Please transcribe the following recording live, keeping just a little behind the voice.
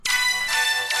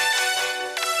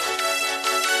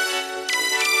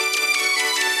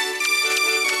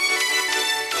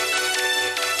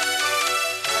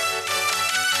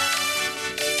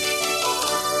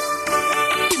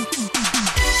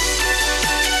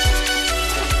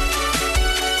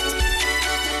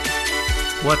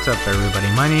What's up, everybody?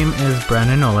 My name is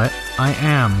Brandon Ouellette. I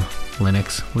am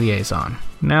Linux Liaison.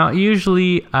 Now,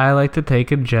 usually I like to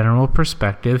take a general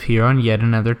perspective here on yet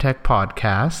another tech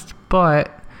podcast,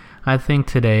 but I think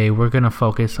today we're going to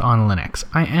focus on Linux.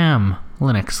 I am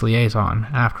Linux Liaison,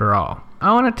 after all.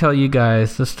 I want to tell you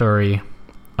guys the story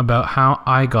about how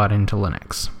I got into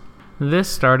Linux. This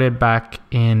started back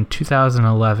in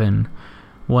 2011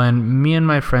 when me and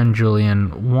my friend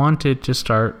Julian wanted to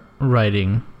start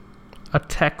writing a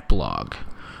tech blog.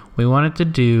 We wanted to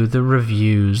do the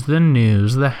reviews, the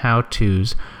news, the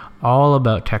how-tos, all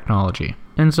about technology.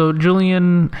 And so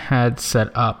Julian had set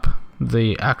up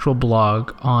the actual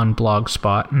blog on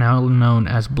Blogspot, now known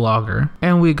as Blogger,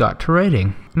 and we got to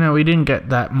writing. Now, we didn't get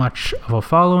that much of a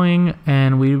following,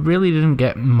 and we really didn't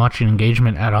get much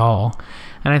engagement at all.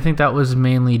 And I think that was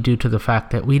mainly due to the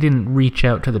fact that we didn't reach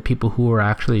out to the people who were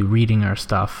actually reading our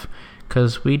stuff,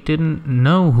 because we didn't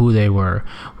know who they were.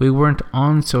 We weren't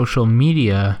on social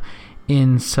media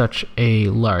in such a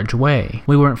large way.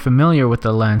 We weren't familiar with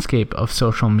the landscape of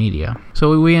social media.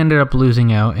 So we ended up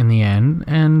losing out in the end,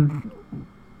 and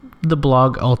the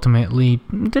blog ultimately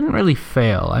didn't really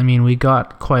fail. I mean, we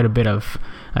got quite a bit of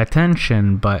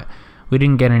attention, but we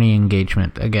didn't get any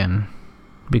engagement again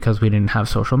because we didn't have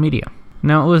social media.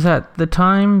 Now, it was at the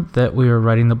time that we were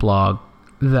writing the blog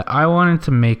that I wanted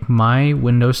to make my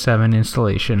Windows 7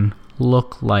 installation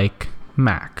look like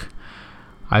Mac.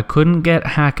 I couldn't get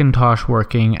Hackintosh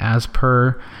working as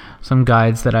per some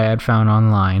guides that I had found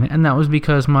online, and that was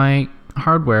because my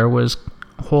hardware was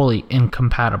wholly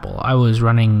incompatible. I was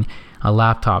running a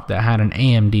laptop that had an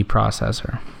AMD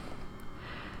processor.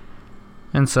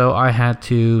 And so I had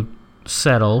to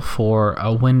settle for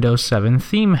a Windows 7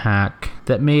 theme hack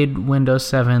that made Windows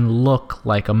 7 look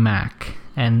like a Mac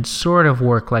and sort of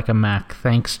work like a Mac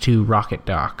thanks to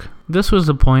RocketDock. This was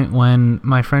the point when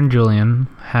my friend Julian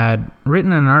had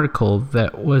written an article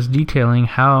that was detailing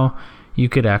how you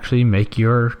could actually make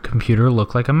your computer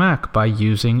look like a Mac by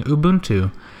using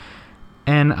Ubuntu.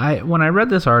 And when I read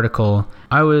this article,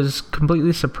 I was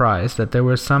completely surprised that there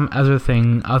was some other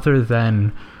thing other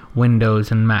than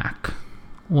Windows and Mac.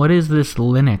 What is this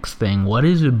Linux thing? What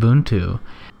is Ubuntu?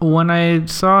 When I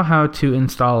saw how to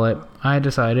install it, I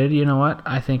decided, you know what,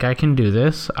 I think I can do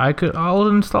this. I'll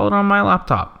install it on my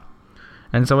laptop.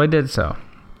 And so I did so.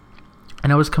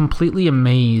 And I was completely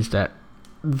amazed at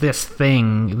this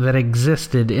thing that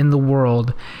existed in the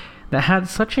world that had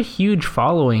such a huge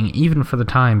following, even for the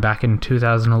time back in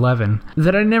 2011,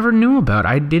 that I never knew about.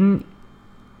 I didn't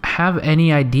have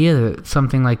any idea that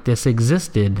something like this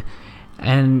existed.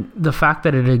 And the fact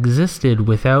that it existed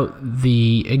without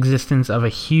the existence of a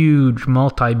huge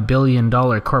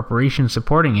multi-billion-dollar corporation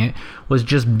supporting it was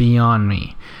just beyond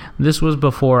me. This was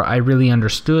before I really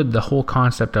understood the whole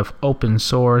concept of open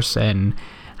source and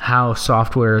how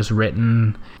software is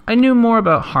written. I knew more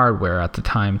about hardware at the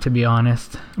time, to be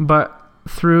honest, but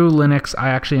through Linux, I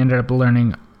actually ended up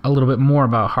learning a little bit more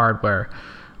about hardware,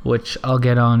 which I'll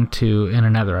get on to in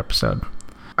another episode.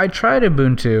 I tried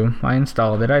Ubuntu, I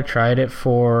installed it, I tried it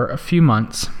for a few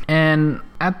months, and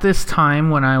at this time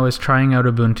when I was trying out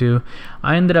Ubuntu,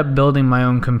 I ended up building my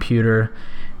own computer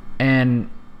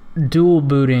and dual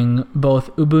booting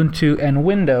both Ubuntu and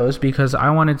Windows because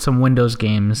I wanted some Windows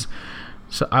games,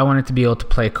 so I wanted to be able to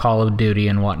play Call of Duty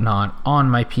and whatnot on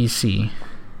my PC,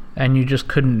 and you just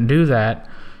couldn't do that.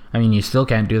 I mean, you still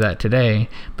can't do that today,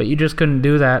 but you just couldn't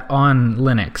do that on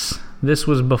Linux. This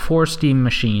was before Steam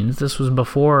machines. This was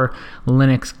before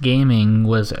Linux gaming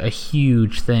was a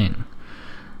huge thing.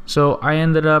 So I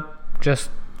ended up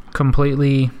just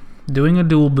completely doing a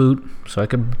dual boot so I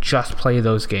could just play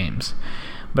those games.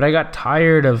 But I got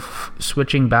tired of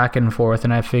switching back and forth,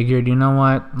 and I figured, you know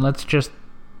what, let's just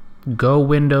go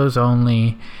Windows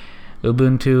only.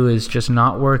 Ubuntu is just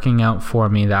not working out for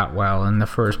me that well in the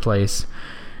first place.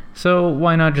 So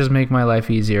why not just make my life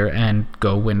easier and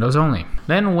go Windows only?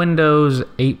 Then Windows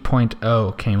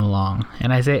 8.0 came along.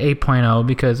 And I say 8.0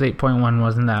 because 8.1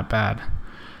 wasn't that bad.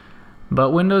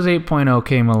 But Windows 8.0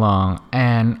 came along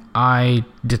and I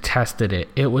detested it.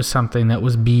 It was something that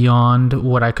was beyond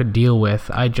what I could deal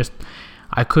with. I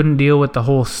couldn't deal with the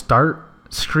whole start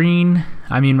screen.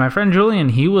 I mean, my friend Julian,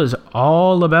 he was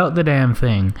all about the damn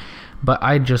thing. But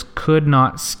I just could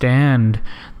not stand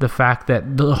the fact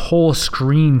that the whole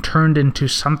screen turned into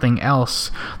something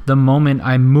else the moment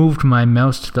I moved my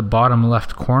mouse to the bottom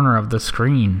left corner of the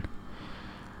screen.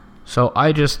 So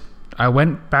I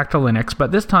went back to Linux,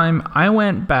 but this time I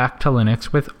went back to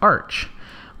Linux with Arch,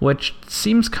 which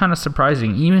seems kind of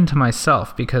surprising even to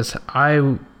myself because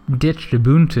I ditched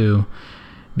Ubuntu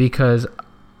because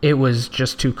it was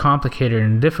just too complicated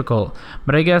and difficult.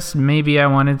 But I guess maybe I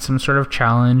wanted some sort of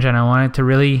challenge, and I wanted to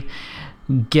really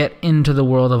get into the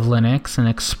world of Linux and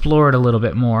explore it a little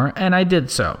bit more, and I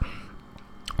did so.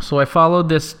 So I followed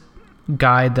this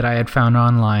guide that I had found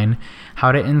online,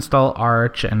 how to install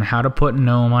Arch and how to put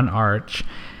GNOME on Arch,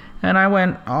 and I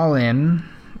went all in.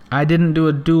 I didn't do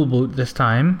a dual boot this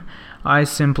time. I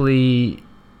simply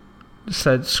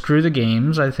said, screw the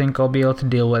games, I think I'll be able to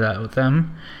deal with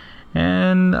them,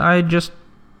 and I just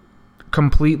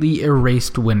completely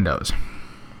erased Windows.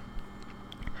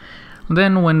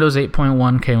 Then Windows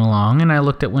 8.1 came along, and I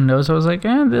looked at Windows. I was like,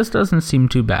 this doesn't seem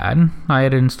too bad. I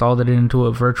had installed it into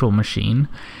a virtual machine,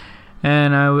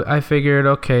 and I figured,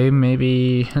 okay,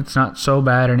 maybe it's not so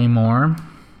bad anymore.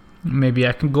 Maybe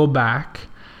I can go back.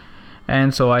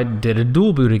 And so I did a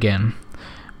dual boot again.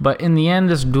 But in the end,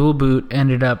 this dual boot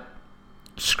ended up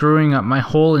screwing up my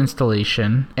whole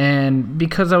installation. And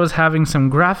because I was having some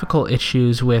graphical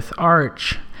issues with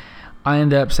Arch, I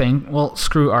ended up saying, well,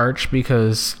 screw Arch,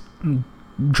 because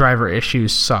driver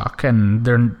issues suck and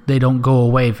they don't go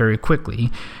away very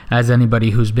quickly, as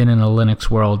anybody who's been in the Linux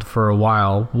world for a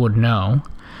while would know.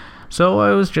 So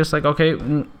I was just like, okay,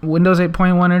 Windows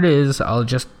 8.1 it is. I'll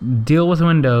just deal with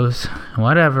Windows,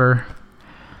 whatever.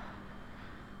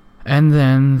 And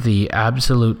then the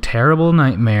absolute terrible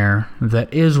nightmare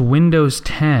that is Windows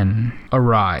 10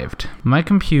 arrived. My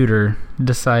computer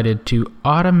decided to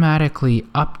automatically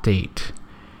update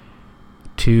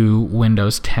to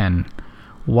Windows 10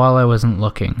 while I wasn't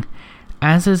looking,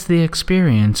 as is the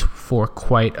experience for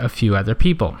quite a few other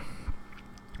people.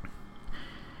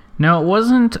 Now, it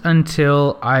wasn't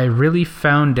until I really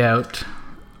found out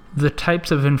the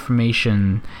types of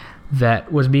information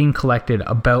that was being collected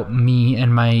about me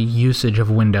and my usage of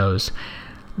Windows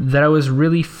that I was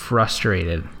really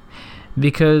frustrated,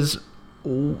 because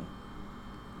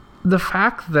the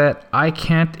fact that I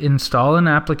can't install an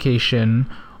application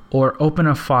or open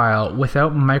a file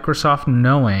without Microsoft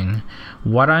knowing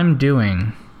what I'm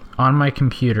doing on my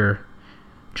computer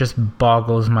just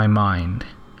boggles my mind.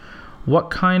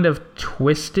 What kind of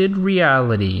twisted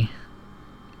reality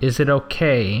is it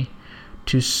okay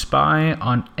to spy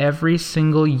on every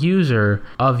single user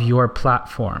of your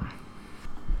platform?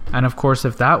 And of course,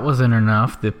 if that wasn't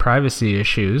enough, the privacy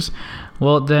issues,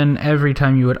 well, then every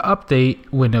time you would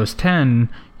update Windows 10,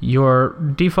 your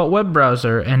default web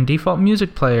browser and default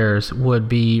music players would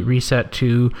be reset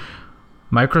to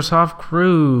Microsoft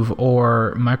Groove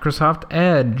or Microsoft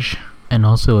Edge. And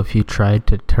also, if you tried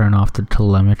to turn off the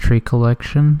telemetry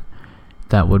collection,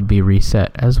 that would be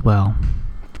reset as well.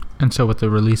 And so with the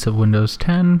release of Windows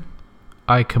 10,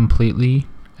 I completely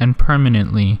and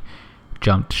permanently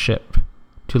jumped ship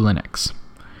to Linux.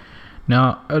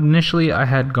 Now, initially I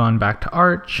had gone back to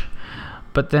Arch,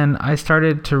 but then I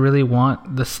started to really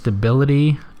want the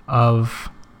stability of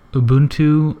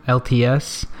Ubuntu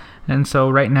LTS, and so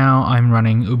right now I'm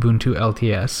running Ubuntu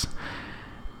LTS.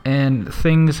 And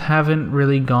things haven't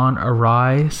really gone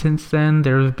awry since then.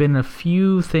 There have been a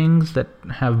few things that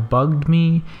have bugged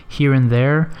me here and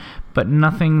there, but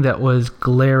nothing that was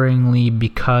glaringly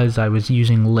because I was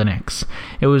using Linux.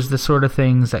 It was the sort of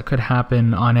things that could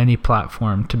happen on any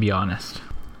platform, to be honest.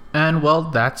 And well,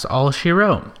 that's all she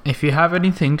wrote. If you have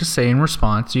anything to say in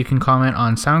response, you can comment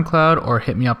on SoundCloud or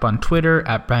hit me up on Twitter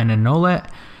at Brandon Nolet.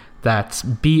 That's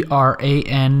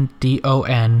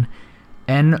BrandonNolet.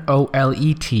 And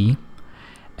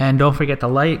don't forget to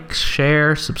like,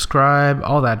 share, subscribe,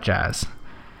 all that jazz.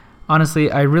 Honestly,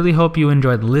 I really hope you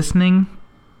enjoyed listening,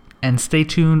 and stay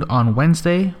tuned on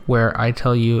Wednesday, where I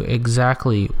tell you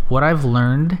exactly what I've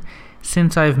learned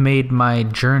since I've made my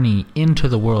journey into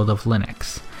the world of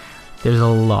Linux. There's a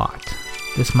lot.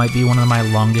 This might be one of my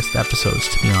longest episodes,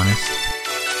 to be honest.